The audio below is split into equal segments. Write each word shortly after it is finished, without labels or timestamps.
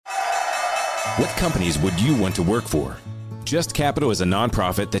What companies would you want to work for? Just Capital is a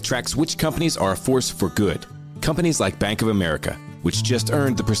nonprofit that tracks which companies are a force for good. Companies like Bank of America, which just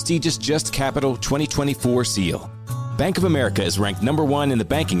earned the prestigious Just Capital 2024 seal. Bank of America is ranked number 1 in the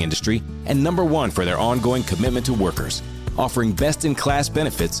banking industry and number 1 for their ongoing commitment to workers, offering best-in-class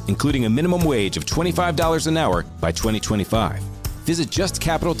benefits, including a minimum wage of $25 an hour by 2025. Visit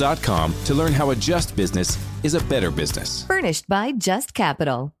justcapital.com to learn how a just business is a better business. Furnished by Just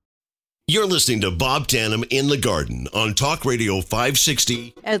Capital. You're listening to Bob Tannum in the Garden on Talk Radio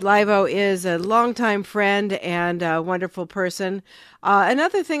 560. Ed Livo is a longtime friend and a wonderful person.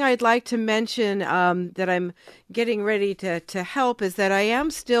 Another thing I'd like to mention that I'm getting ready to help is that I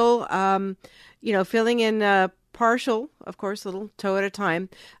am still, filling in partial, of course, a little toe at a time.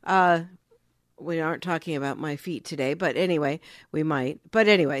 We aren't talking about my feet today, but anyway, we might. But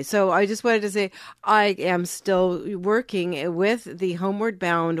anyway, so I just wanted to say I am still working with the Homeward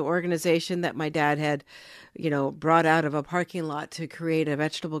Bound organization that my dad had, brought out of a parking lot to create a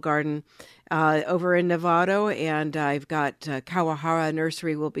vegetable garden over in Novato. And I've got Kawahara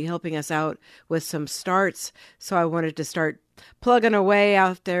Nursery will be helping us out with some starts. So I wanted to start plugging away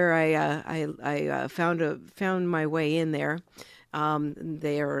out there. I found my way in there.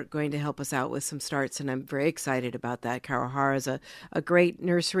 They are going to help us out with some starts, and I'm very excited about that. Kawahara is a great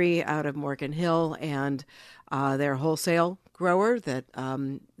nursery out of Morgan Hill, and they're a wholesale grower that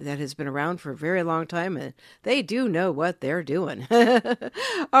has been around for a very long time, and they do know what they're doing.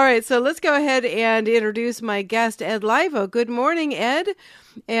 All right, so let's go ahead and introduce my guest, Ed Livo. Good morning, Ed,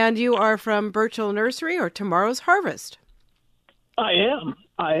 and you are from Birchall Nursery or Tomorrow's Harvest. I am.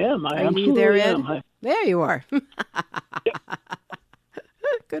 I Are you there, Ed? am. There you are. Yep.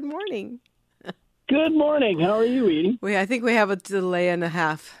 Good morning. Good morning. How are you, Edie? I think we have a delay and a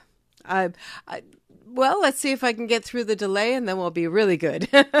half. Well, let's see if I can get through the delay, and then we'll be really good.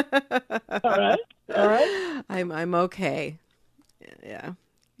 All right. I'm okay. Yeah.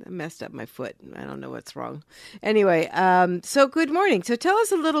 I messed up my foot. I don't know what's wrong. Anyway, so good morning. So tell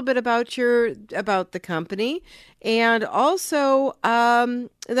us a little bit about the company, and also then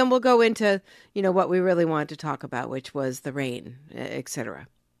we'll go into what we really wanted to talk about, which was the rain, etc.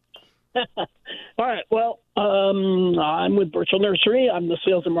 All right. Well, I'm with Birchall Nursery. I'm the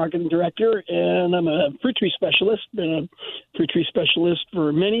sales and marketing director, and I'm a fruit tree specialist. Been a fruit tree specialist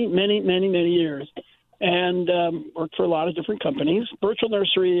for many, many, many, many years. And worked for a lot of different companies. Birchall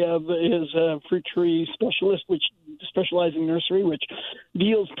Nursery is a fruit tree specialist, which specializing nursery, which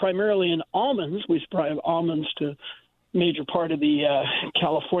deals primarily in almonds. We supply almonds to major part of the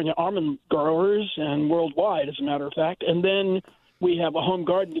California almond growers and worldwide, as a matter of fact. And then we have a home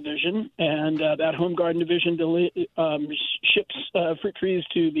garden division, and that home garden division ships fruit trees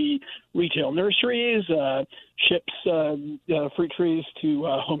to the retail nurseries, ships fruit trees to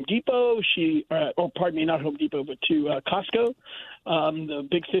Home Depot. Not Home Depot, but to Costco. The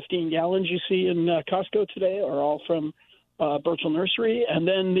big 15 gallons you see in Costco today are all from Birchall Nursery. And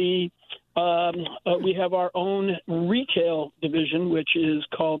then we have our own retail division, which is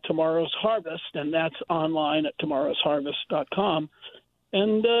called Tomorrow's Harvest, and that's online at tomorrowsharvest.com.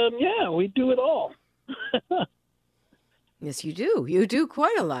 And, we do it all. Yes, you do. You do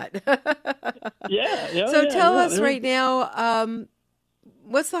quite a lot. Yeah. Tell us right now,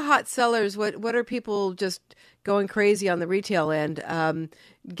 what's the hot sellers? What are people just going crazy on the retail end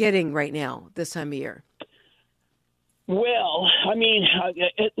getting right now this time of year? Well, I mean,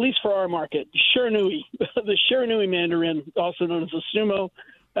 at least for our market, Shiranui, the Shiranui mandarin, also known as the Sumo,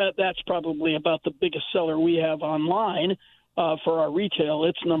 that's probably about the biggest seller we have online for our retail.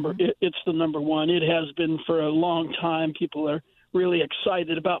 It's the number one. It has been for a long time. People are really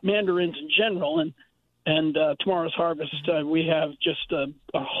excited about mandarins in general, and Tomorrow's Harvest, we have just a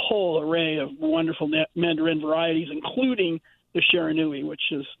whole array of wonderful mandarin varieties, including the Shiranui, which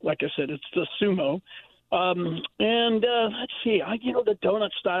is, like I said, it's the Sumo. Let's see, the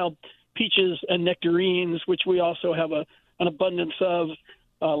donut-style peaches and nectarines, which we also have an abundance of,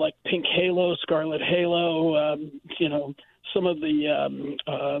 like Pink Halo, Scarlet Halo, some of the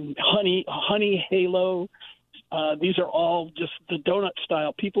honey Halo. These are all just the donut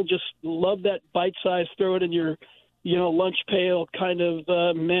style. People just love that bite size, throw it in your, lunch pail kind of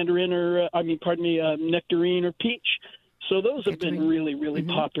mandarin nectarine or peach. So those have been really, really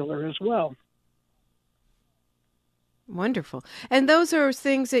popular as well. Wonderful. And those are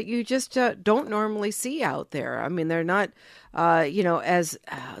things that you just don't normally see out there. I mean, they're not,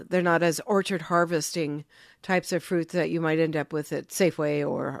 they're not as orchard harvesting types of fruits that you might end up with at Safeway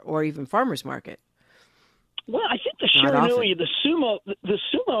or even Farmers Market. Well, I think the Shiranui, the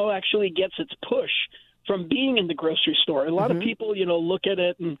Sumo actually gets its push from being in the grocery store. A lot of people, look at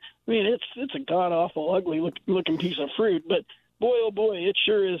it and, I mean, it's a god-awful, ugly looking piece of fruit, but boy, oh boy, it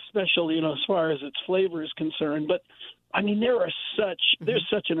sure is special, as far as its flavor is concerned. But, I mean, there's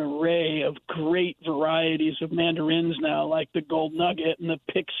such an array of great varieties of mandarins now, like the Gold Nugget and the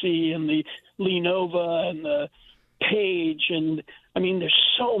Pixie and the Lenova and the Page. And, I mean, there's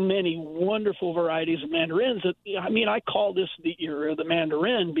so many wonderful varieties of mandarins that, I mean, I call this the era of the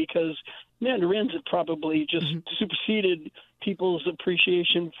mandarin because mandarins have probably just superseded people's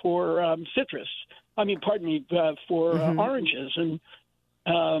appreciation for citrus. I mean, pardon me, for oranges. And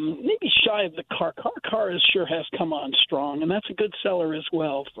maybe shy of the Car. Car sure has come on strong, and that's a good seller as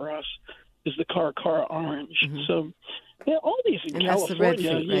well for us, is the Car orange. So, yeah, all these in and California. That's the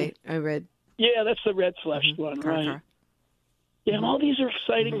red fruit, right? I read. Yeah, that's the red-fleshed one, Car. right. Yeah, and all these are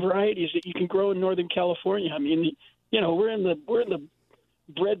exciting varieties that you can grow in Northern California. I mean, we're in the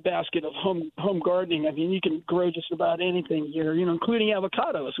breadbasket of home gardening. I mean, you can grow just about anything here, including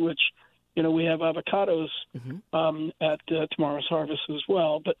avocados, which, we have avocados at Tomorrow's Harvest as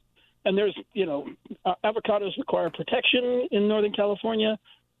well. And there's, avocados require protection in Northern California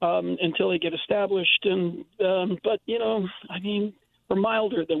until they get established. But, I mean, we're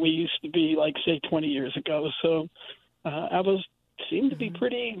milder than we used to be, like, say, 20 years ago. So avos seem to be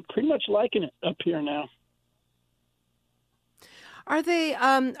pretty much liking it up here now. Are they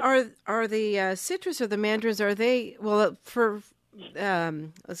are the citrus or the mandarins? Are they for?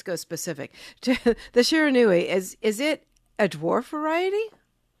 Let's go specific. The Shiranui is it a dwarf variety?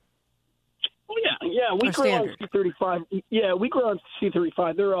 Oh yeah. We grow on C35. Yeah, we grow on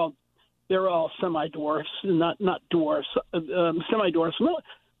C35. They're all semi-dwarfs, not dwarfs. Semi-dwarfs.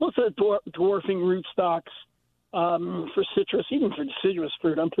 Most of the dwarfing rootstocks for citrus, even for deciduous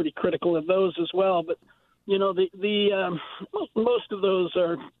fruit, I'm pretty critical of those as well. But most of those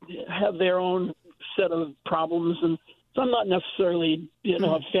have their own set of problems, and so I'm not necessarily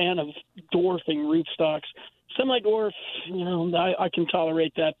a fan of dwarfing rootstocks. Semi-dwarf, I can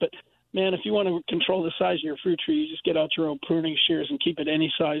tolerate that, but man, if you want to control the size of your fruit tree, you just get out your own pruning shears and keep it any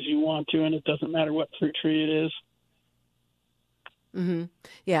size you want to, and it doesn't matter what fruit tree it is.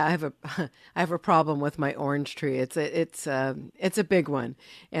 Yeah, I have a problem with my orange tree. It's a big one,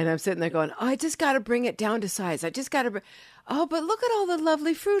 and I'm sitting there going, "Oh, I just got to bring it down to size. I just got to. Oh, but look at all the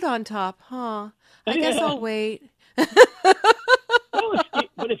lovely fruit on top, huh? I guess I'll wait." But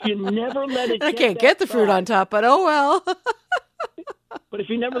if you never let it, I can't get the fruit on top. But oh well. But if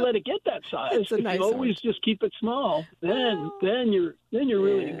you never let it get that size, if nice you always orange. just keep it small, then you're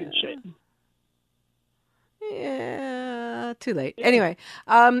really in good shape. Yeah, too late. Anyway,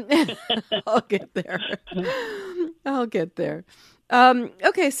 I'll get there. Okay,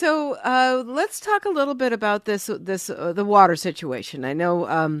 so let's talk a little bit about the water situation. I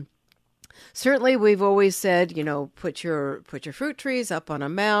know certainly we've always said, put your fruit trees up on a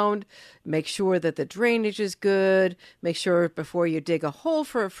mound, make sure that the drainage is good, make sure before you dig a hole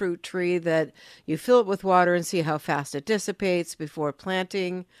for a fruit tree that you fill it with water and see how fast it dissipates before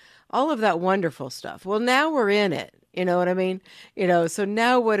planting. All of that wonderful stuff. Well, now we're in it. You know what I mean? So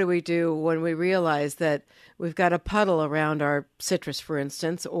now what do we do when we realize that we've got a puddle around our citrus, for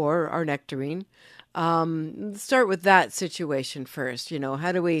instance, or our nectarine? Let's start with that situation first.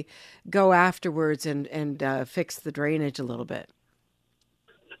 How do we go afterwards and fix the drainage a little bit?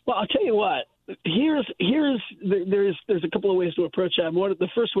 Well, I'll tell you what. There's a couple of ways to approach that. The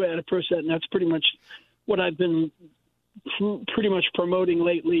first way I'd approach that, and that's pretty much what I've been pretty much promoting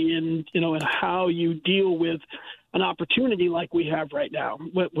lately in how you deal with an opportunity like we have right now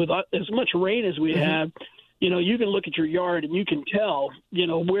with as much rain as we have. You can look at your yard and you can tell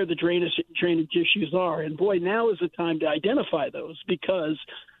where the drainage issues are, and boy, now is the time to identify those, because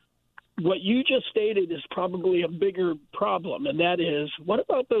what you just stated is probably a bigger problem, and that is, what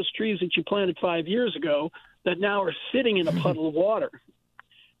about those trees that you planted 5 years ago that now are sitting in a puddle of water?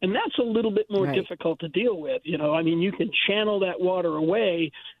 And that's a little bit more difficult to deal with. I mean, you can channel that water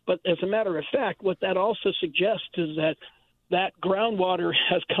away, but as a matter of fact, what that also suggests is that groundwater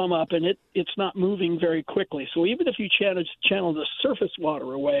has come up and it's not moving very quickly. So even if you channel the surface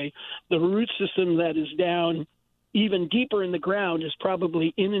water away, the root system that is down even deeper in the ground is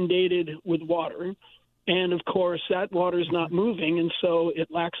probably inundated with water. And, of course, that water is not moving, and so it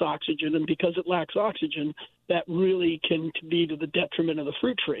lacks oxygen. And because it lacks oxygen, that really can be to the detriment of the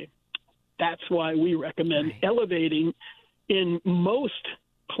fruit tree. That's why we recommend elevating in most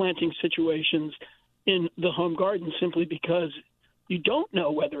planting situations in the home garden, simply because you don't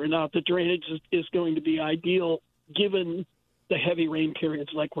know whether or not the drainage is going to be ideal given the heavy rain periods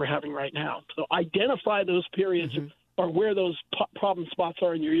like we're having right now. So identify those periods or where those problem spots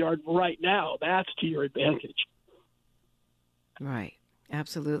are in your yard right now. That's to your advantage. Right.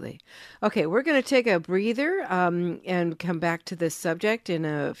 Absolutely. Okay, we're going to take a breather and come back to this subject in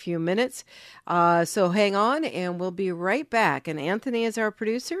a few minutes. So hang on, and we'll be right back. And Anthony is our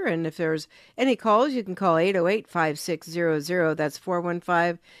producer, and if there's any calls, you can call 808-5600. That's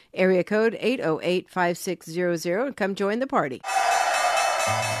 415 area code 808-5600, and come join the party.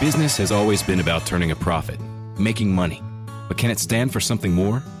 Business has always been about turning a profit, making money. But can it stand for something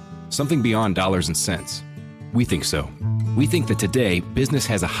more? Something beyond dollars and cents? We think so. We think that today, business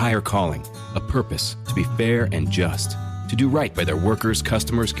has a higher calling, a purpose to be fair and just, to do right by their workers,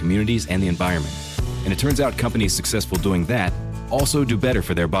 customers, communities, and the environment. And it turns out companies successful doing that also do better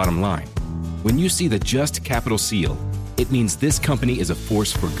for their bottom line. When you see the Just Capital seal, it means this company is a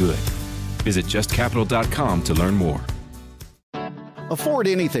force for good. Visit justcapital.com to learn more. Afford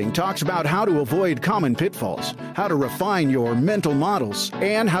Anything talks about how to avoid common pitfalls, how to refine your mental models,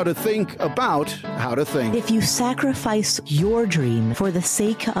 and how to think about how to think. If you sacrifice your dream for the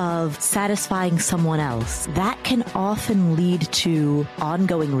sake of satisfying someone else, that can often lead to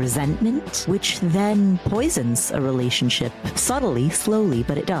ongoing resentment, which then poisons a relationship. Subtly, slowly,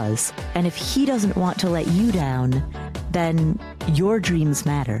 but it does. And if he doesn't want to let you down, then your dreams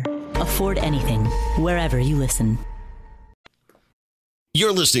matter. Afford Anything, wherever you listen.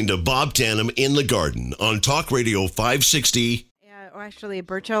 You're listening to Bob Tannum in the Garden on Talk Radio 560. Actually,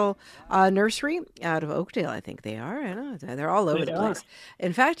 Burchell Nursery out of Oakdale, I think they are. I know they're all over the place.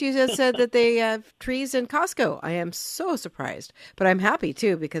 In fact, you just said that they have trees in Costco. I am so surprised, but I'm happy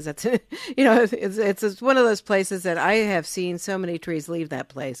too because that's it's one of those places that I have seen so many trees leave that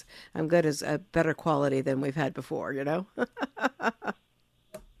place. I'm good as a better quality than we've had before.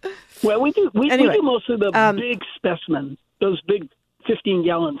 Well, we do most of the big specimens, those big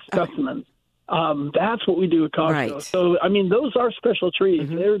 15-gallon specimens. That's what we do at Costco. Right. So, I mean, those are special trees.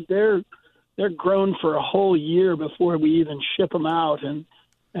 Mm-hmm. They're grown for a whole year before we even ship them out, and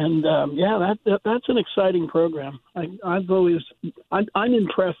that's an exciting program. I'm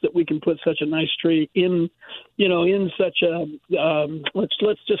impressed that we can put such a nice tree in such a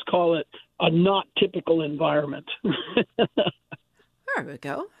let's just call it a not typical environment. There we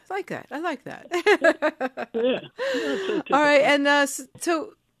go. I like that. Yeah. All right, and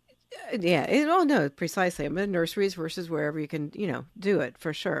no, precisely. I'm in nurseries versus wherever you can, do it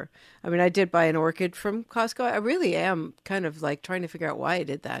for sure. I mean, I did buy an orchid from Costco. I really am kind of like trying to figure out why I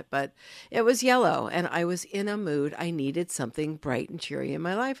did that, but it was yellow and I was in a mood. I needed something bright and cheery in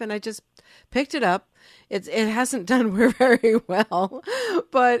my life, and I just picked it up. It hasn't done very well,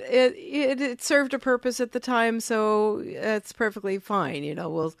 but it served a purpose at the time, so it's perfectly fine.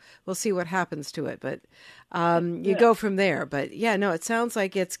 We'll see what happens to it, but you go from there. But yeah, no, it sounds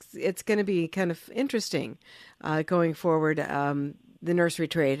like it's going to be kind of interesting going forward. The nursery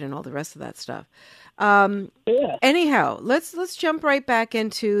trade and all the rest of that stuff. Anyhow, let's jump right back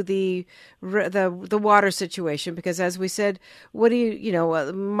into the water situation, because as we said, what do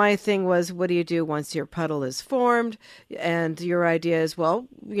you my thing was, what do you do once your puddle is formed? And your idea is, well,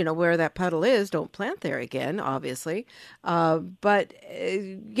 where that puddle is, don't plant there again, obviously. So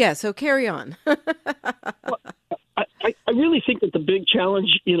carry on. Well, I really think that the big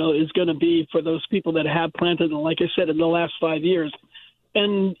challenge, is going to be for those people that have planted, and like I said, in the last 5 years.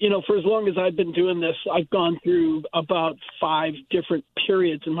 And, for as long as I've been doing this, I've gone through about 5 different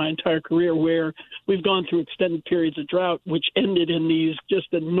periods in my entire career where we've gone through extended periods of drought, which ended in these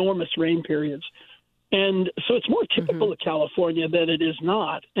just enormous rain periods. And so it's more typical of California than it is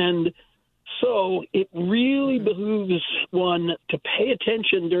not. And so it really behooves one to pay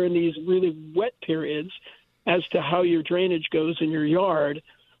attention during these really wet periods as to how your drainage goes in your yard.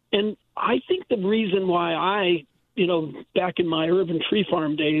 And I think the reason why back in my urban tree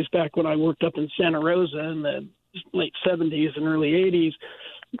farm days, back when I worked up in Santa Rosa in the late 70s and early 80s,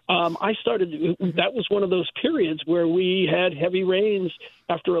 that was one of those periods where we had heavy rains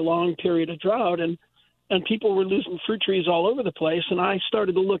after a long period of drought, and people were losing fruit trees all over the place. And I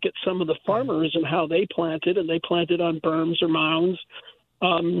started to look at some of the farmers and how they planted, and they planted on berms or mounds.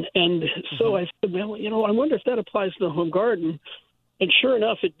 So I said, well, I wonder if that applies to the home garden. And sure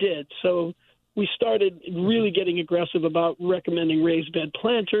enough, it did. So we started really getting aggressive about recommending raised bed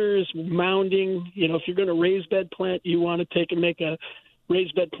planters, mounding. If you're going to raised bed plant, you want to make a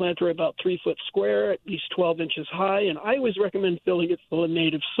raised bed planter about 3 foot square, at least 12 inches high. And I always recommend filling it full of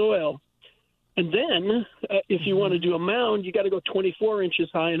native soil. And then if you want to do a mound, you got to go 24 inches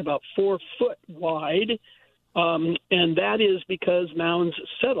high and about 4 foot wide. And that is because mounds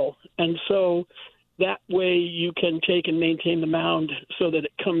settle. And so that way you can take and maintain the mound so that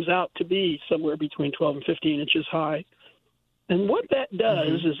it comes out to be somewhere between 12 and 15 inches high. And what that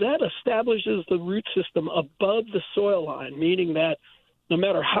does is that establishes the root system above the soil line, meaning that no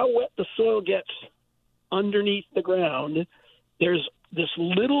matter how wet the soil gets underneath the ground, there's this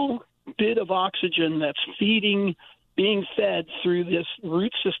little bit of oxygen that's being fed through this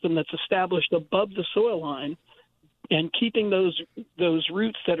root system that's established above the soil line, and keeping those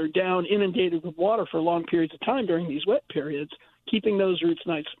roots that are down inundated with water for long periods of time during these wet periods, keeping those roots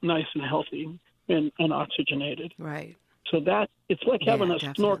nice and healthy and oxygenated. Right. So that it's like having a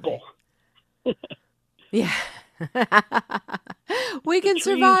definitely. Snorkel. Yeah. We can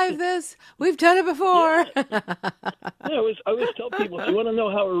survive this. We've done it before. I always tell people, if you want to know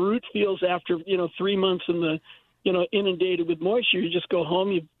how a root feels after 3 months in the inundated with moisture, you just go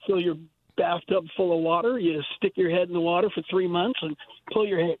home, you fill your bathtub full of water, you stick your head in the water for 3 months and pull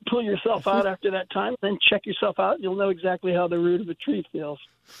yourself out after that time, then check yourself out. You'll know exactly how the root of a tree feels.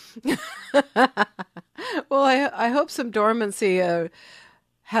 Well, I hope some dormancy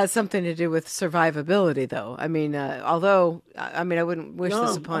has something to do with survivability, though. I mean, although I wouldn't wish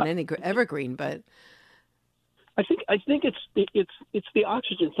this upon any evergreen, but I think it's the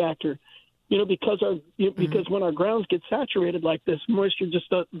oxygen factor. Because when our grounds get saturated like this, moisture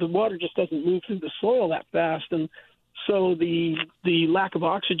the water just doesn't move through the soil that fast, and so the lack of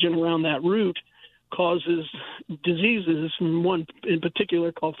oxygen around that root causes diseases, and one in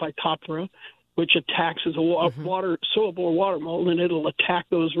particular called Phytophthora, which attacks as a soil-borne water mold, and it'll attack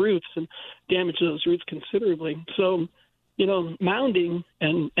those roots and damage those roots considerably. So, mounding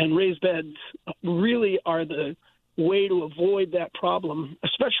and raised beds really are the way to avoid that problem,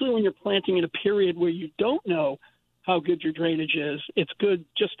 especially when you're planting in a period where you don't know how good your drainage is. It's good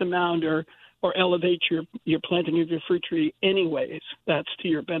just to mound or elevate your planting of your fruit tree anyways. That's to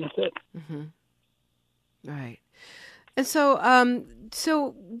your benefit. Mm-hmm. Right. And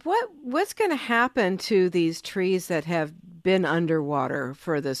so what's going to happen to these trees that have been underwater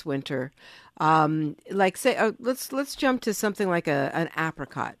for this winter? Like say, let's jump to something like an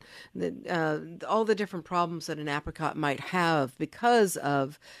apricot. All the different problems that an apricot might have because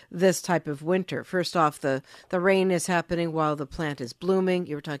of this type of winter. First off, the rain is happening while the plant is blooming.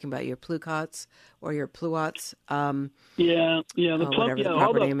 You were talking about your pluots or your pluots. The plum, whatever the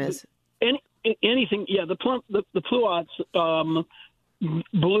proper name is. Anything, the pluots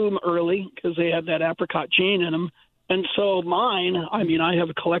bloom early because they have that apricot gene in them. And so mine, I have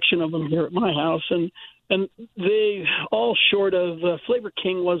a collection of them here at my house, and they all short of Flavor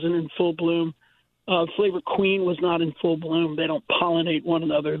King wasn't in full bloom. Flavor Queen was not in full bloom. They don't pollinate one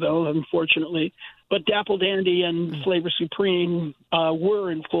another, though, unfortunately. But Dapple Dandy and Flavor Supreme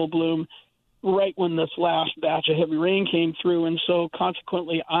were in full bloom right when this last batch of heavy rain came through. And so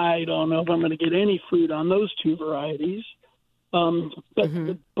consequently, I don't know if I'm going to get any fruit on those two varieties. But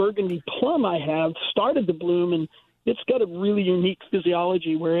the Burgundy plum I have started to bloom, and it's got a really unique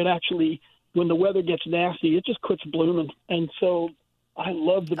physiology where it actually, when the weather gets nasty, it just quits blooming. And so I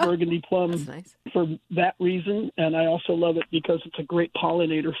love the Burgundy plum for that reason, and I also love it because it's a great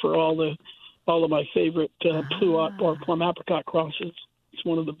pollinator for all of my favorite pluot or plum apricot crosses. It's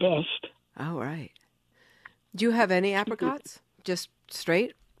one of the best. Oh, right. Do you have any apricots? Just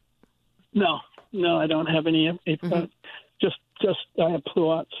straight? No, I don't have any apricots. Just I have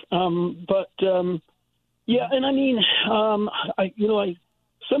pluots. Some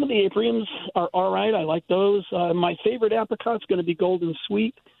of the apriums are all right. I like those. My favorite apricot's going to be Golden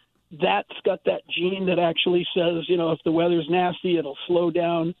Sweet. That's got that gene that actually says, if the weather's nasty, it'll slow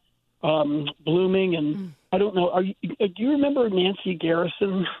down blooming. And I don't know. Do you remember Nancy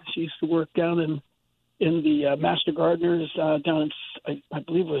Garrison? She used to work down in the Master Gardeners down in, I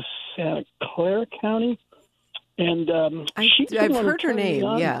believe it was Santa Clara County. And I've heard her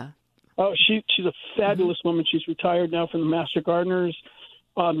name, yeah. Oh, she's a fabulous woman. She's retired now from the Master Gardeners.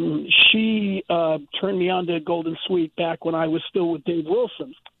 She turned me on to Golden Sweet back when I was still with Dave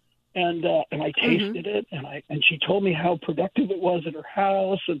Wilson, and I tasted it, and she told me how productive it was at her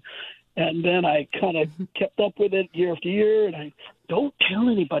house, and then I kind of kept up with it year after year, and I don't tell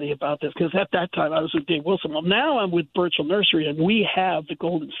anybody about this because at that time I was with Dave Wilson. Well, now I'm with Burchell Nursery, and we have the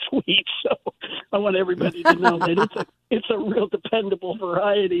Golden Sweet, so I want everybody to know that it's a real dependable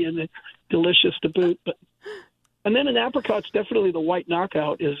variety and delicious to boot. And then an apricot's definitely the White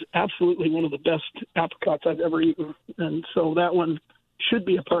Knockout is absolutely one of the best apricots I've ever eaten, and so that one should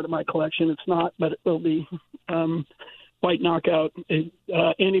be a part of my collection. It's not, but it will be. White Knockout.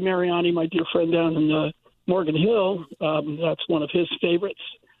 Andy Mariani, my dear friend down in Morgan Hill, that's one of his favorites.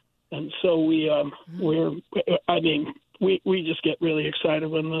 And so we just get really excited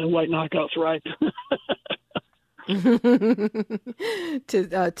when the white knockout's ripe.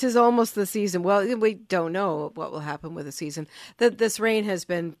 Tis almost the season. Well, we don't know what will happen with the season. This rain has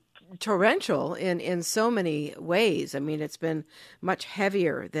been torrential in so many ways. I mean, it's been much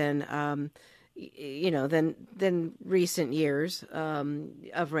heavier than than recent years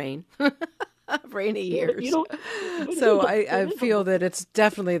of rain. Of rainy years. So I feel that it's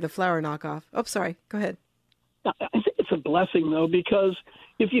definitely the flower knockoff. Oh, sorry. Go ahead. I think it's a blessing, though, because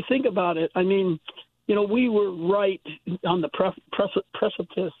if you think about it, I mean, we were right on the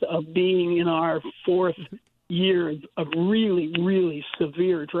precipice of being in our fourth year of really, really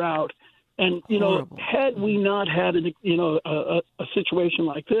severe drought. And, Horrible. Had we not had a situation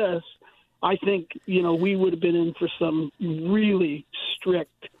like this, I think, we would have been in for some really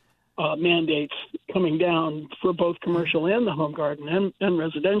strict mandates coming down for both commercial and the home garden and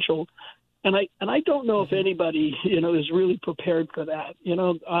residential. And I don't know if anybody, is really prepared for that,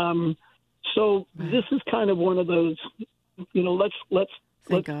 So this is kind of one of those, let's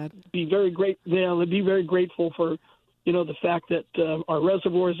God. be very grateful for, the fact that our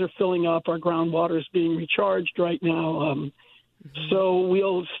reservoirs are filling up, our groundwater is being recharged right now. So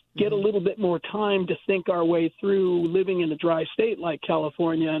we'll get a little bit more time to think our way through living in a dry state like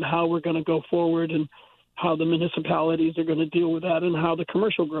California and how we're going to go forward and how the municipalities are going to deal with that and how the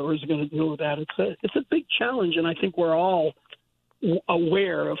commercial growers are going to deal with that. It's a big challenge, and I think we're all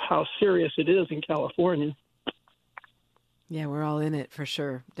aware of how serious it is in California. Yeah, we're all in it for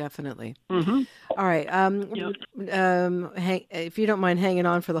sure. Definitely. Mm-hmm. All right. If you don't mind hanging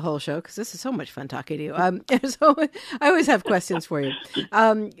on for the whole show, because this is so much fun talking to you. So I always have questions for you.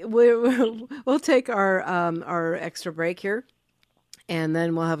 We'll take our extra break here. And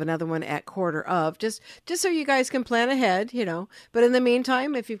then we'll have another one at 1:15, just so you guys can plan ahead, But in the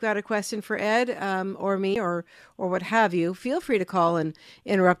meantime, if you've got a question for Ed or me or what have you, feel free to call and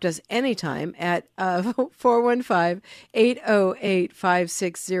interrupt us anytime at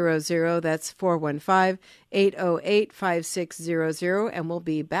 415-808-5600. That's 415-808-5600. And we'll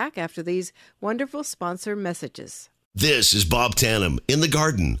be back after these wonderful sponsor messages. This is Bob Tannum in the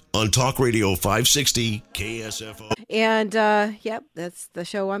Garden on Talk Radio 560 KSFO. And, that's the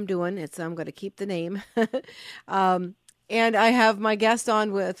show I'm doing. I'm going to keep the name. And I have my guest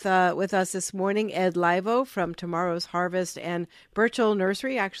on with us this morning, Ed Livo from Tomorrow's Harvest and Burchell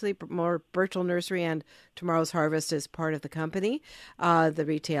Nursery. Actually, more Burchell Nursery and Tomorrow's Harvest is part of the company, the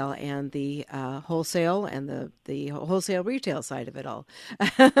retail and the wholesale and the wholesale retail side of it all.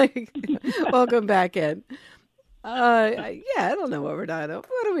 Welcome back, Ed. I don't know what we're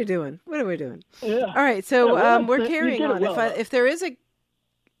doing. What are we doing? Yeah. All right, so well, we're carrying on. Well. If there is a,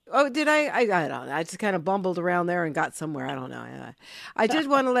 did I don't know. I just kind of bumbled around there and got somewhere. I don't know. I did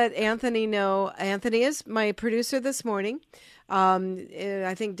want to let Anthony know. Anthony is my producer this morning.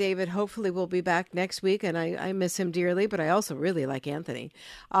 I think David hopefully will be back next week, and I miss him dearly, but I also really like Anthony.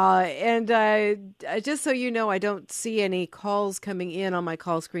 And just so you know, I don't see any calls coming in on my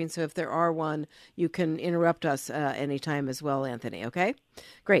call screen, so if there are one, you can interrupt us anytime as well, Anthony, okay?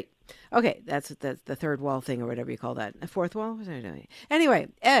 Great. Okay, that's the third wall thing or whatever you call that. A fourth wall? What am I doing? Anyway,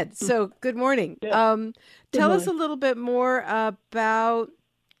 Ed, so good morning. Yeah. Tell us a little bit more about...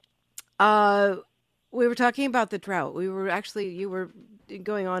 we were talking about the drought. You were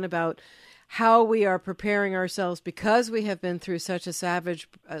going on about how we are preparing ourselves because we have been through such a savage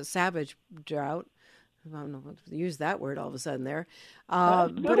drought. I don't know what to use that word all of a sudden there.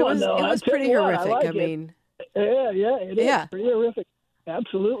 But it was pretty horrific. It is pretty horrific.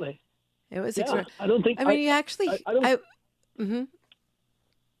 Absolutely. It was. I don't think.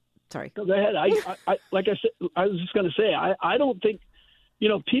 Sorry. Go ahead. Like I said, I was just going to say, I don't think.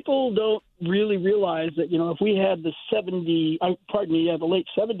 People don't really realize that, if we had the the late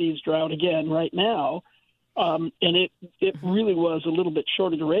 70s drought again right now, and it really was a little bit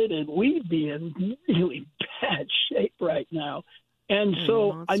shorter rated, we'd be in really bad shape right now. And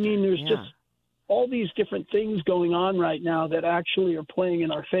so, there's just all these different things going on right now that actually are playing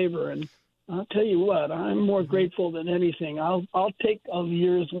in our favor. And I'll tell you what, I'm more grateful than anything. I'll take of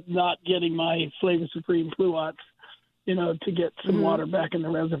years not getting my Flavor Supreme Pluots, to get some water back in the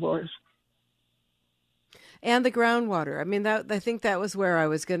reservoirs. And the groundwater. I think that was where I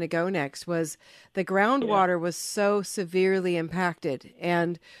was going to go next, was the groundwater was so severely impacted.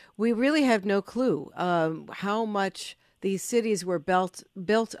 And we really have no clue how much these cities were built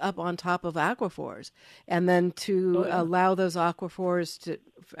up on top of aquifers. And then to allow those aquifers to,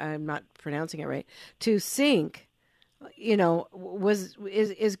 I'm not pronouncing it right, to sink,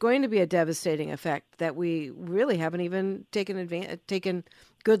 is going to be a devastating effect that we really haven't even taken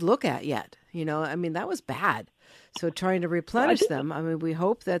good look at yet. That was bad. So trying to replenish them, I mean, we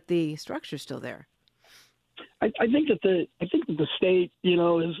hope that the structure's still there. I think that the state,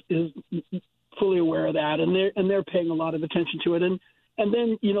 is fully aware of that, and they're paying a lot of attention to it. And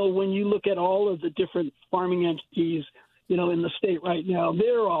then, when you look at all of the different farming entities, in the state right now,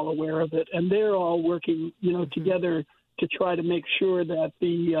 they're all aware of it, and they're all working, together to try to make sure that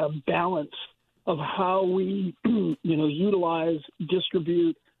the balance of how we, utilize,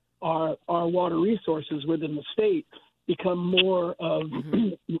 distribute our water resources within the state become more of,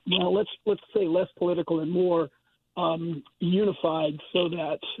 well, let's say less political and more unified, so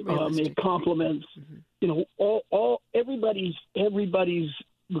that it complements, all everybody's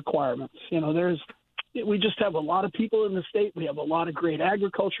requirements. We just have a lot of people in the state. We have a lot of great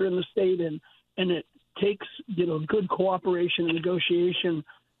agriculture in the state, and it takes good cooperation and negotiation,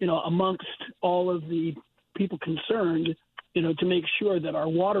 amongst all of the people concerned, to make sure that our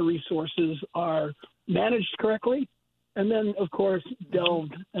water resources are managed correctly, and then, of course,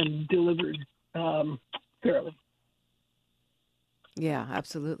 delved and delivered fairly. Yeah,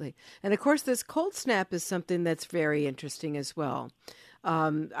 absolutely. And of course, this cold snap is something that's very interesting as well.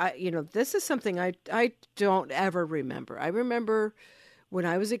 This is something I don't ever remember. I remember when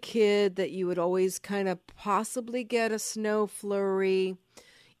I was a kid that you would always kind of possibly get a snow flurry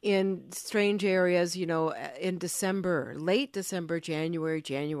in strange areas, in December, late December, January.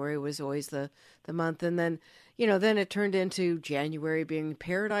 January was always the month. And then, then it turned into January being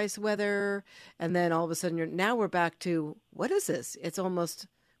paradise weather. And then all of a sudden, now we're back to, what is this? It's almost,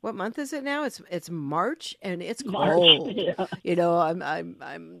 what month is it now? It's March, and it's cold. Yeah. I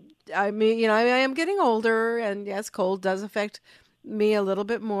am getting older, and yes, cold does affect me a little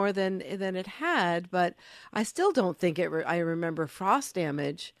bit more than it had, but I still don't think I remember frost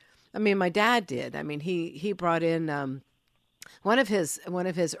damage. I mean, my dad did. I mean, he brought in one of his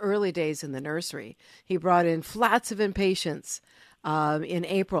early days in the nursery. He brought in flats of impatiens in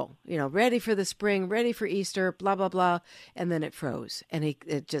April, ready for the spring, ready for Easter, blah blah blah, and then it froze, and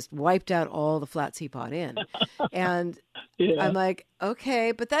it just wiped out all the flats he bought in, and. Yeah. I'm like,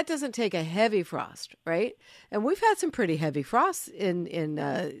 okay, but that doesn't take a heavy frost, right? And we've had some pretty heavy frosts in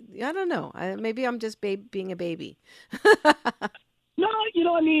I don't know. Maybe I'm just being a baby. No,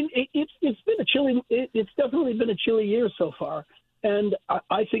 it's been a chilly. It's definitely been a chilly year so far, and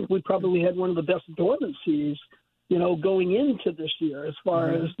I think we probably had one of the best dormancies, going into this year, as far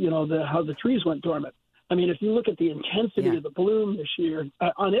as how the trees went dormant. I mean, if you look at the intensity of the bloom this year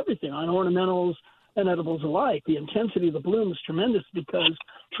on everything, on ornamentals and edibles alike, the intensity of the bloom is tremendous because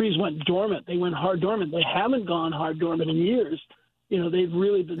trees went dormant. They went hard dormant. They haven't gone hard dormant in years. They've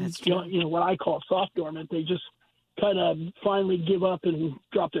really been, what I call soft dormant. They just kind of finally give up and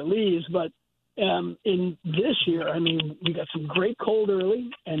drop their leaves. But in this year, I mean, we got some great cold early,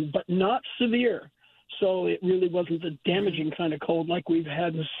 but not severe. So it really wasn't the damaging kind of cold like we've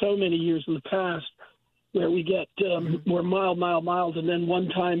had in so many years in the past, where we get more mild, and then one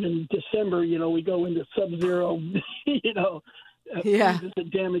time in December, we go into sub-zero, that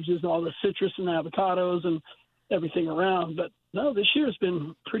damages all the citrus and avocados and everything around. But no, this year's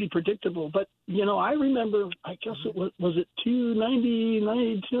been pretty predictable. But, I remember, I guess it was it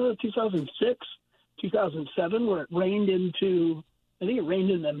 2006, 2007, where it rained into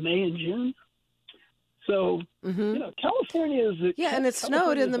May and June. So, California is... and it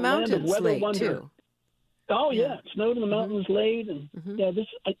snowed in the mountains late, too. Oh, yeah. It snowed in the mountains late. And,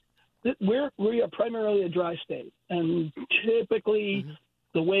 we are primarily a dry state. And typically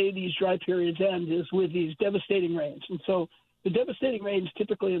the way these dry periods end is with these devastating rains. And so the devastating rains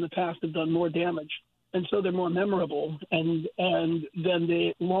typically in the past have done more damage. And so they're more memorable and than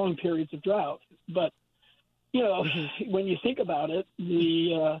the long periods of drought. But, when you think about it,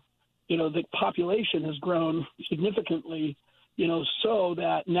 the population has grown significantly, so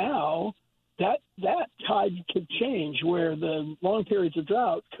that now that tide could change, where the long periods of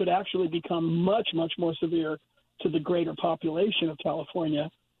drought could actually become much, much more severe to the greater population of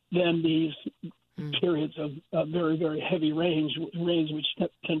California than these periods of very, very heavy rains which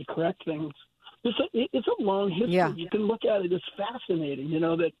tend to correct things. It's a long history. Yeah. You can look at it. It's fascinating,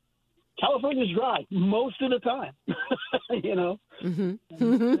 that California's dry most of the time, And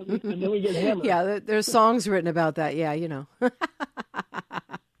then we get hammered. Yeah, there's songs written about that. Yeah,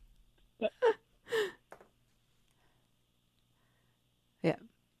 Yeah.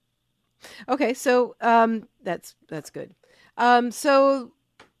 Okay, so that's good. So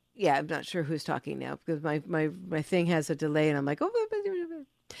yeah, I'm not sure who's talking now because my thing has a delay, and I'm like,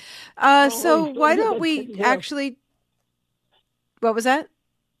 so why don't we actually? What was that?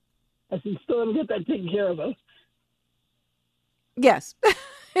 I still haven't get that taken care of. Yes.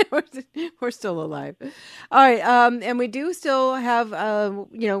 We're still alive. All right. And we do still have,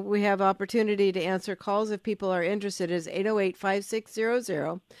 we have opportunity to answer calls if people are interested. It's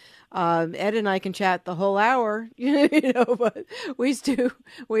 808-5600. Ed and I can chat the whole hour, but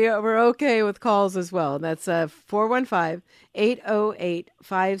we're okay with calls as well. That's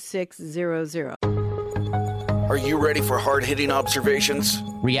 415-808-5600. Are you ready for hard-hitting observations?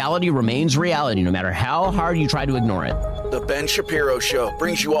 Reality remains reality, no matter how hard you try to ignore it. The Ben Shapiro Show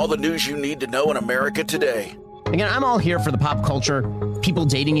brings you all the news you need to know in America today. Again, I'm all here for the pop culture, people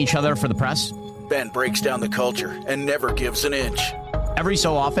dating each other for the press. Ben breaks down the culture and never gives an inch. Every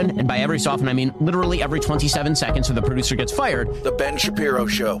so often, and by every so often I mean literally every 27 seconds so the producer gets fired. The Ben Shapiro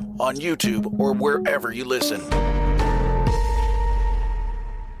Show on YouTube or wherever you listen.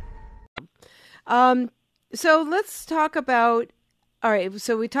 So let's talk about, all right,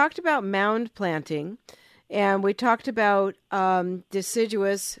 so we talked about mound planting, and we talked about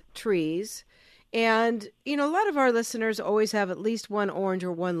deciduous trees. And, a lot of our listeners always have at least one orange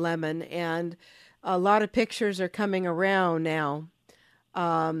or one lemon, and a lot of pictures are coming around now.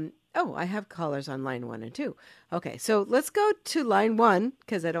 I have callers on line 1 and 2. Okay, so let's go to line 1,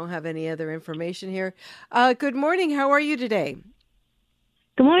 because I don't have any other information here. Good morning. How are you today?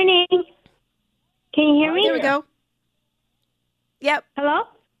 Good morning. Can you hear me? There we go. Yep. Hello?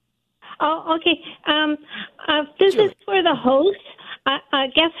 Oh, okay. This is for the host,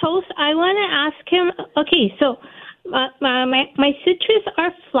 guest host. I want to ask him, okay, so my citrus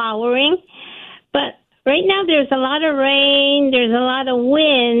are flowering, but right now there's a lot of rain, there's a lot of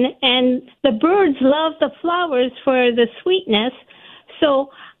wind, and the birds love the flowers for the sweetness.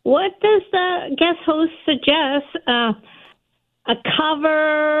 So what does the guest host suggest? A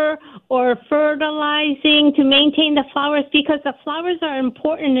cover or fertilizing to maintain the flowers, because the flowers are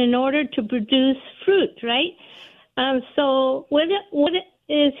important in order to produce fruit, right? So what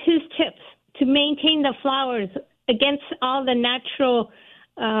is his tips to maintain the flowers against all the natural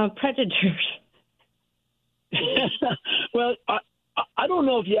predators? Well, I don't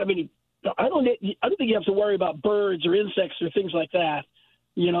know if you have any. I don't think you have to worry about birds or insects or things like that.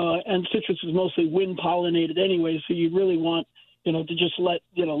 And citrus is mostly wind pollinated anyway, so you really want to just let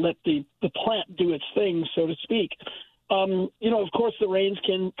the plant do its thing, so to speak. Of course, the rains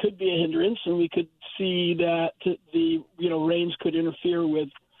could be a hindrance, and we could see that the rains could interfere with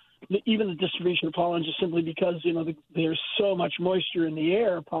even the distribution of pollen, just simply because there's so much moisture in the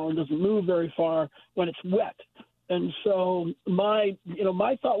air. Pollen doesn't move very far when it's wet, and so my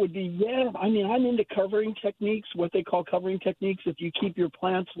thought would be, I'm into covering techniques, what they call covering techniques. If you keep your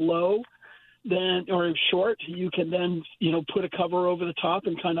plants low, or short, you can then, put a cover over the top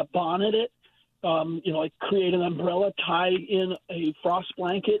and kind of bonnet it, like create an umbrella, tie in a frost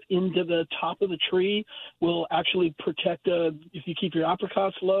blanket into the top of the tree, will actually protect, if you keep your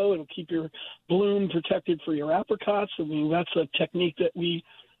apricots low, it'll keep your bloom protected for your apricots. That's a technique that we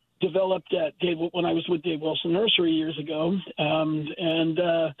developed when I was with Dave Wilson Nursery years ago. Those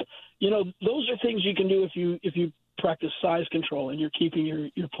are things you can do if you practice size control and you're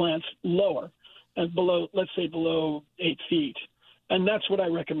keeping your plants lower and below 8 feet. And that's what I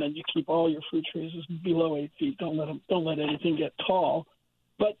recommend. You keep all your fruit trees below 8 feet. Don't let anything get tall.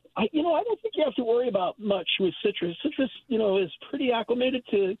 But I don't think you have to worry about much with citrus. Citrus, is pretty acclimated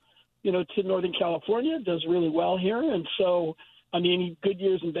to Northern California. It does really well here. And so, good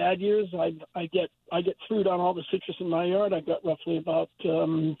years and bad years, I get fruit on all the citrus in my yard. I've got roughly about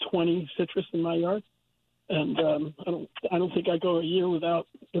 20 citrus in my yard. And I don't think I go a year without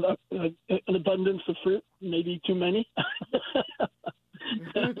an abundance of fruit, maybe too many.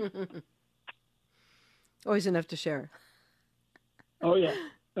 Always enough to share. Oh, yeah.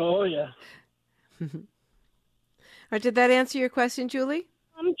 All right, did that answer your question, Julie?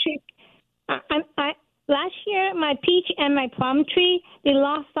 Last year, my peach and my plum tree, they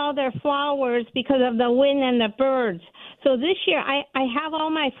lost all their flowers because of the wind and the birds. So this year, I have all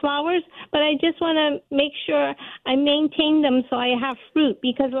my flowers, but I just want to make sure I maintain them so I have fruit,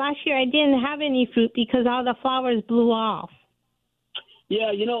 because last year I didn't have any fruit because all the flowers blew off.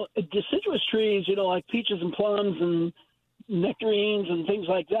 Yeah, deciduous trees, like peaches and plums and nectarines and things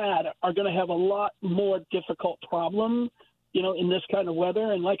like that are going to have a lot more difficult problem, in this kind of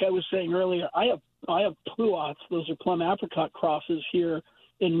weather. And like I was saying earlier, I have pluots. Those are plum apricot crosses here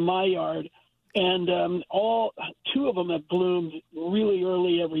in my yard. And all 2 of them have bloomed really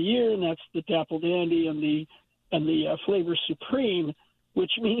early every year, and that's the Dapple Dandy and the Flavor Supreme,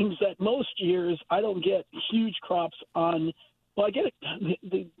 which means that most years I don't get huge crops on. Well, I get it.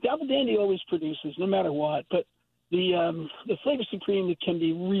 The Dapple Dandy always produces, no matter what, but the Flavor Supreme, it can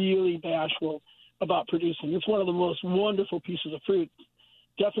be really bashful about producing. It's one of the most wonderful pieces of fruit.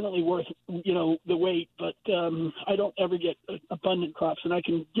 definitely worth, the wait. But I don't ever get abundant crops, and I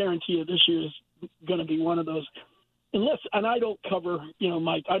can guarantee you this year is going to be one of those. And I don't cover,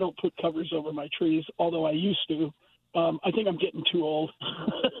 I don't put covers over my trees, although I used to. I think I'm getting too old.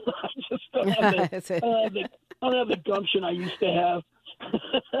 I just don't have the gumption I used to have.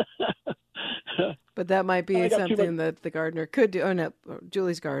 But that might be something that the gardener could do. Oh no,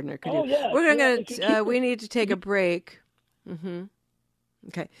 Julie's gardener could do. Yeah, we're gonna. We need to take a break. Mm-hmm.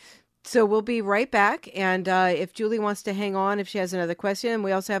 Okay, so we'll be right back. And if Julie wants to hang on, if she has another question,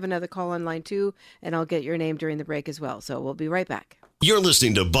 we also have another call on line 2, and I'll get your name during the break as well. So we'll be right back. You're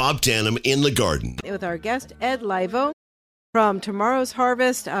listening to Bob Tannum in the Garden with our guest Ed Livo from Tomorrow's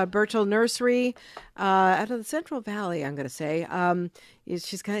Harvest, Burchell Nursery, out of the Central Valley. I'm going to say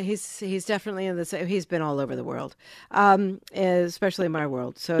he's definitely in the. He's been all over the world, especially in my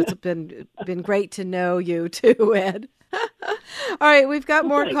world. So it's been great to know you too, Ed. All right, we've got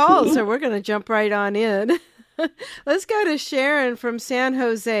more calls, so we're going to jump right on in. Let's go to Sharon from San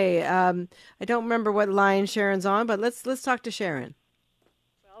Jose. I don't remember what line Sharon's on, but let's talk to Sharon.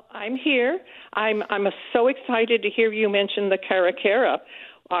 I'm here. I'm so excited to hear you mention the caracara.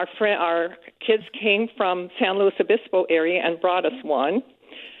 Our kids came from San Luis Obispo area and brought us one,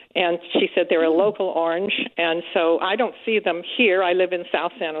 and she said they're a local orange, and so I don't see them here. I live in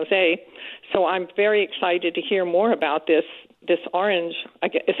South San Jose, so I'm very excited to hear more about this orange.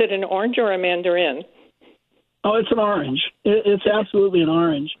 Is it an orange or a mandarin? Oh, it's an orange. It's absolutely an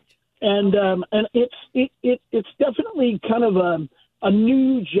orange, and it's definitely kind of a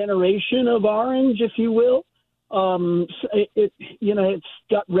new generation of orange, if you will. It's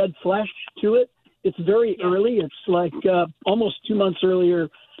got red flesh to it. It's very early. It's like almost 2 months earlier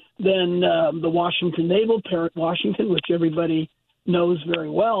than the Washington navel, Parrot Washington, which everybody knows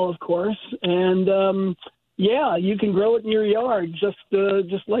very well, of course. And you can grow it in your yard,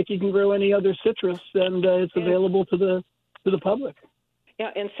 just like you can grow any other citrus, and it's available to the public. Yeah,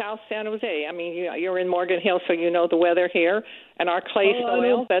 in South San Jose. I mean, you're in Morgan Hill, so you know the weather here. And our clay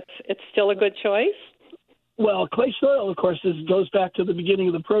soil, it's still a good choice? Well, clay soil, of course, goes back to the beginning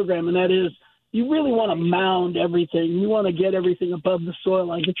of the program, and that is you really want to mound everything. You want to get everything above the soil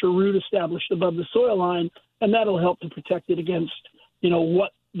line, get your root established above the soil line, and that'll help to protect it against,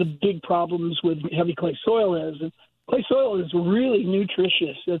 what the big problems with heavy clay soil is. And clay soil is really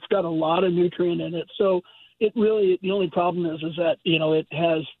nutritious. It's got a lot of nutrient in it. So it really, the only problem is that, it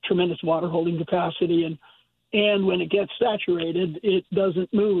has tremendous water holding capacity, and when it gets saturated, it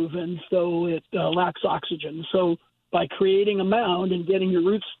doesn't move, and so it lacks oxygen. So by creating a mound and getting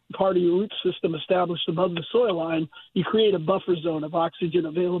part of your root system established above the soil line, you create a buffer zone of oxygen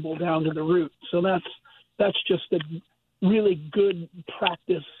available down to the root. So that's just a really good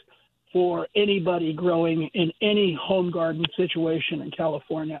practice for anybody growing in any home garden situation in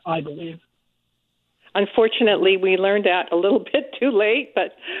California, I believe. Unfortunately, we learned that a little bit too late,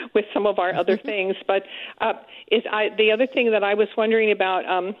 but with some of our other things. But the other thing that I was wondering about,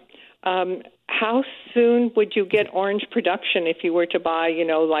 how soon would you get orange production if you were to buy,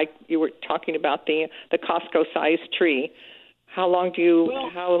 like you were talking about the Costco-sized tree? How long do you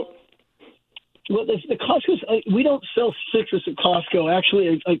Well, the Costco's, we don't sell citrus at Costco.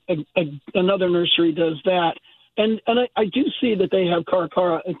 Actually, another nursery does that. And I do see that they have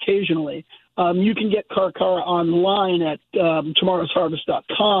caracara occasionally. You can get caracara online at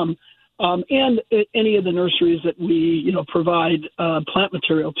tomorrowsharvest.com and at any of the nurseries that we provide plant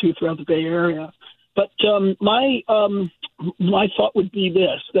material to throughout the Bay Area. But my thought would be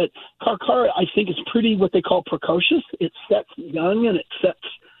this, that caracara, I think, is pretty what they call precocious. It sets young and it sets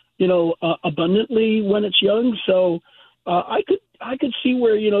abundantly when it's young. So I could see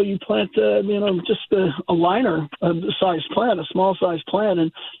where, you plant, just a liner size plant, a small size plant,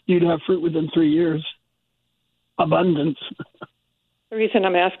 and you'd have fruit within 3 years. Abundance. The reason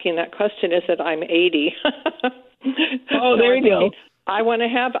I'm asking that question is that I'm 80. Oh, there you go. I want to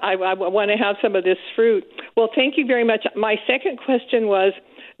have some of this fruit. Well, thank you very much. My second question was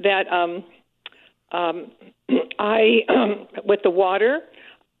that with the water,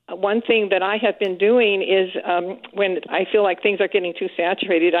 one thing that I have been doing is when I feel like things are getting too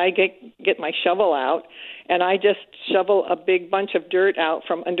saturated, I get my shovel out, and I just shovel a big bunch of dirt out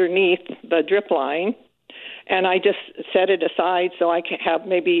from underneath the drip line, and I just set it aside so I can have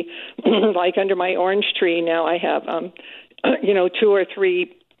maybe, like under my orange tree now, I have, 2 or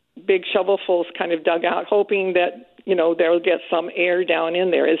 3 big shovelfuls kind of dug out, hoping that, they'll get some air down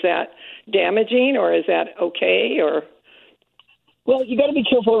in there. Is that damaging, or is that okay, or... Well, you got to be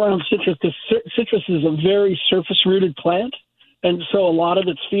careful around citrus because citrus is a very surface-rooted plant. and so a lot of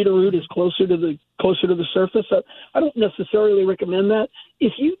its feeder root is closer to the surface. I don't necessarily recommend that.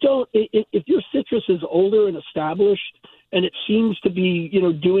 If your citrus is older and established, and it seems to be,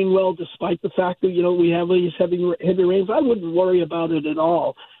 doing well despite the fact that, we have these heavy rains, I wouldn't worry about it at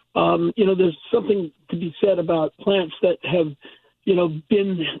all. There's something to be said about plants that have,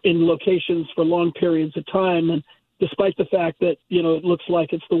 been in locations for long periods of time. And despite the fact that, it looks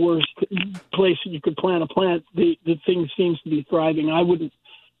like it's the worst place you could plant a plant, the thing seems to be thriving. I wouldn't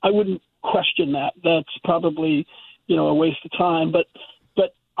question that. That's probably, a waste of time. But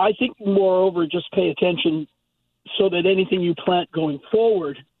I think, moreover, just pay attention so that anything you plant going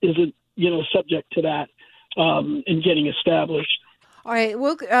forward isn't, subject to that and getting established. All right.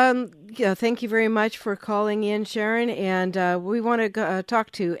 Well, thank you very much for calling in, Sharon. And we want to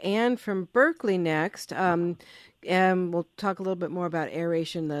talk to Ann from Berkeley next. And we'll talk a little bit more about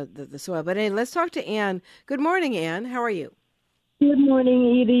aeration, the soil. But anyway, let's talk to Ann. Good morning, Ann. How are you? Good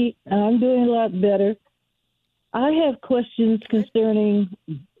morning, Edie. I'm doing a lot better. I have questions concerning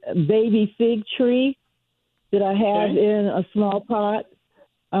baby fig tree that I have in a small pot.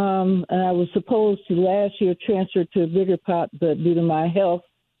 And I was supposed to last year transfer to a bigger pot, but due to my health,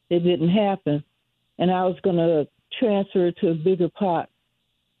 it didn't happen. And I was going to transfer to a bigger pot,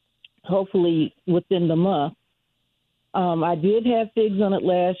 hopefully within the month. I did have figs on it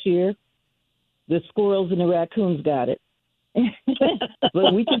last year. The squirrels and the raccoons got it.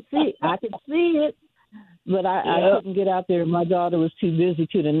 But we could see, I could see it, but I couldn't get out there. My daughter was too busy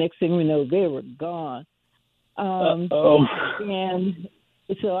too. The next thing we know, they were gone. And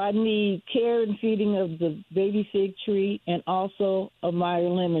so I need care and feeding of the baby fig tree and also a Meyer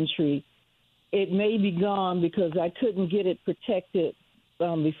lemon tree. It may be gone because I couldn't get it protected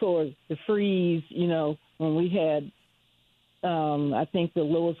before the freeze, when we had, I think the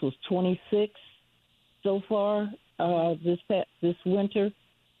lowest was 26 so far this winter.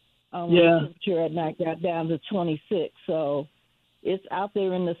 The temperature at night got down to 26. So it's out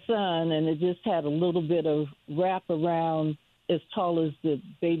there in the sun, and it just had a little bit of wrap around as tall as the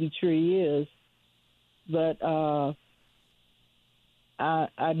baby tree is. But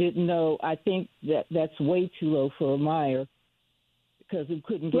I didn't know. I think that's way too low for a Meyer because it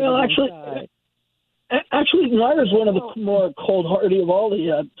couldn't get inside. Actually, Meyer is one of the more cold hardy of all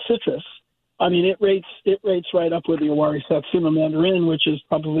the citrus. I mean, it rates right up with the Owari Satsuma mandarin, which is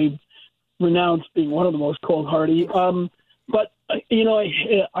probably renowned as being one of the most cold hardy. But I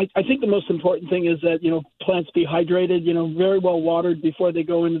think the most important thing is that plants be hydrated, very well watered before they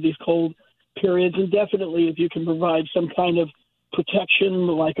go into these cold periods, and definitely if you can provide some kind of protection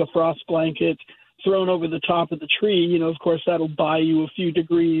like a frost blanket thrown over the top of the tree, of course that'll buy you a few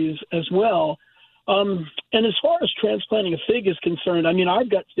degrees as well. And as far as transplanting a fig is concerned, I mean, I've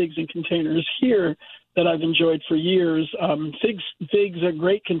got figs in containers here that I've enjoyed for years. Figs are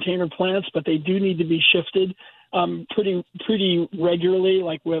great container plants, but they do need to be shifted pretty regularly,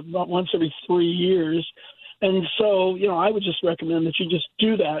 like once every 3 years. And so, I would just recommend that you just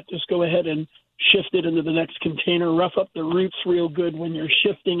do that. Just go ahead and shift it into the next container. Rough up the roots real good when you're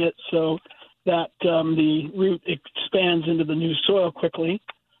shifting it so that the root expands into the new soil quickly.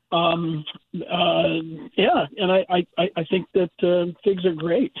 And I think that figs are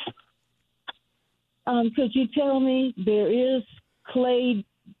great. Could you tell me there is clay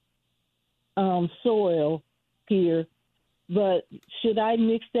soil here, but should I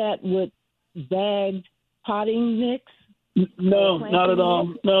mix that with bagged potting mix? No, not at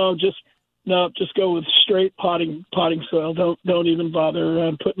all. No, just go with straight potting soil. Don't even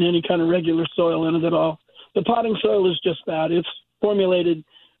bother putting any kind of regular soil in it at all. The potting soil is just that. It's formulated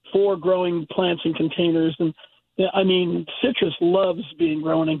for growing plants in containers. And I mean, citrus loves being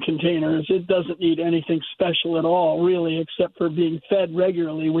grown in containers. It doesn't need anything special at all, really, except for being fed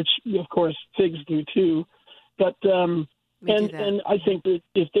regularly, which of course figs do too. But and I think that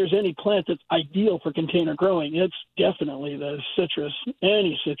if there's any plant that's ideal for container growing, it's definitely the citrus,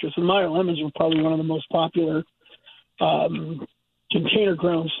 any citrus. And Meyer lemons are probably one of the most popular container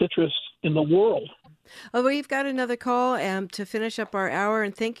grown citrus in the world. Oh, we've got another call to finish up our hour,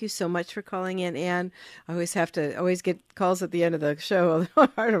 and thank you so much for calling in, Ann. I always get calls at the end of the show.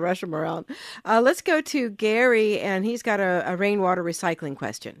 Hard to rush them around. Let's go to Gary, and he's got a rainwater recycling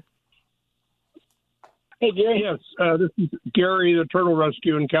question. Hey, Gary. Yes, this is Gary, the Turtle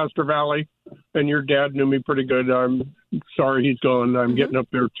Rescue in Castro Valley, and your dad knew me pretty good. I'm sorry he's gone. I'm getting up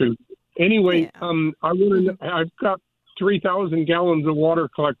there too. Anyway, I've got 3,000 gallons of water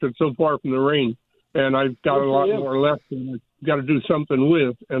collected so far from the rain. And I've got a lot more left that I've got to do something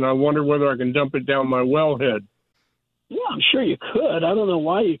with, and I wonder whether I can dump it down my wellhead. Yeah, I'm sure you could. I don't know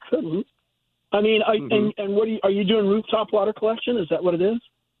why you couldn't. I mean, and what are you doing? Rooftop water collection? Is that what it is?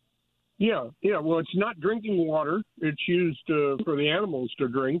 Yeah. Well, it's not drinking water. It's used for the animals to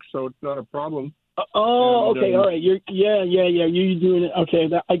drink, so it's not a problem. Okay, all right. You're doing it. Okay,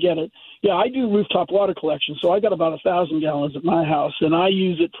 I get it. Yeah, I do rooftop water collection, so I got about 1,000 gallons at my house, and I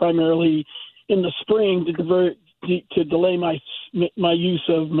use it primarily in the spring to delay my use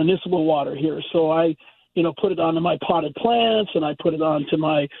of municipal water here. So I, put it onto my potted plants, and I put it onto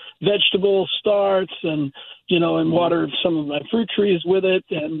my vegetable starts, and and water some of my fruit trees with it,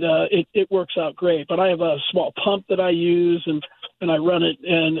 and it works out great. But I have a small pump that I use, and I run it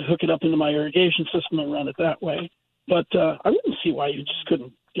and hook it up into my irrigation system and run it that way. But I wouldn't see why you just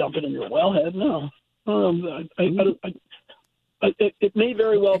couldn't dump it in your wellhead. No, it may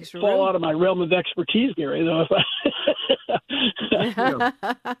very well fall out of my realm of expertise, Gary. Though,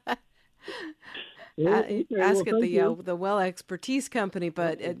 ask at the well expertise company,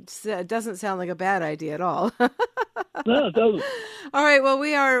 but it doesn't sound like a bad idea at all. No, it doesn't. All right. Well,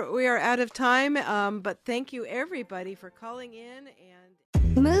 we are out of time, but thank you everybody for calling in and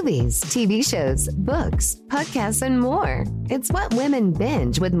movies, TV shows, books, podcasts, and more. It's What Women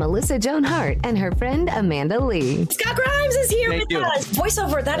Binge with Melissa Joan Hart and her friend Amanda Lee. Scott Grimes is here with us.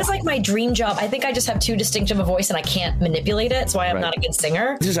 Voiceover, that is like my dream job. I think I just have too distinctive a voice and I can't manipulate it. That's why I'm not a good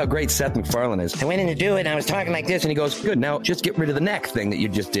singer. This is how great Seth MacFarlane is. I went in to do it and I was talking like this and he goes, good, now just get rid of the neck thing that you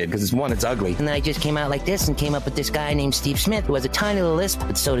just did because it's ugly. And then I just came out like this and came up with this guy named Steve Smith who has a tiny little lisp,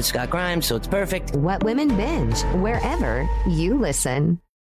 but so does Scott Grimes, so it's perfect. What Women Binge, wherever you listen.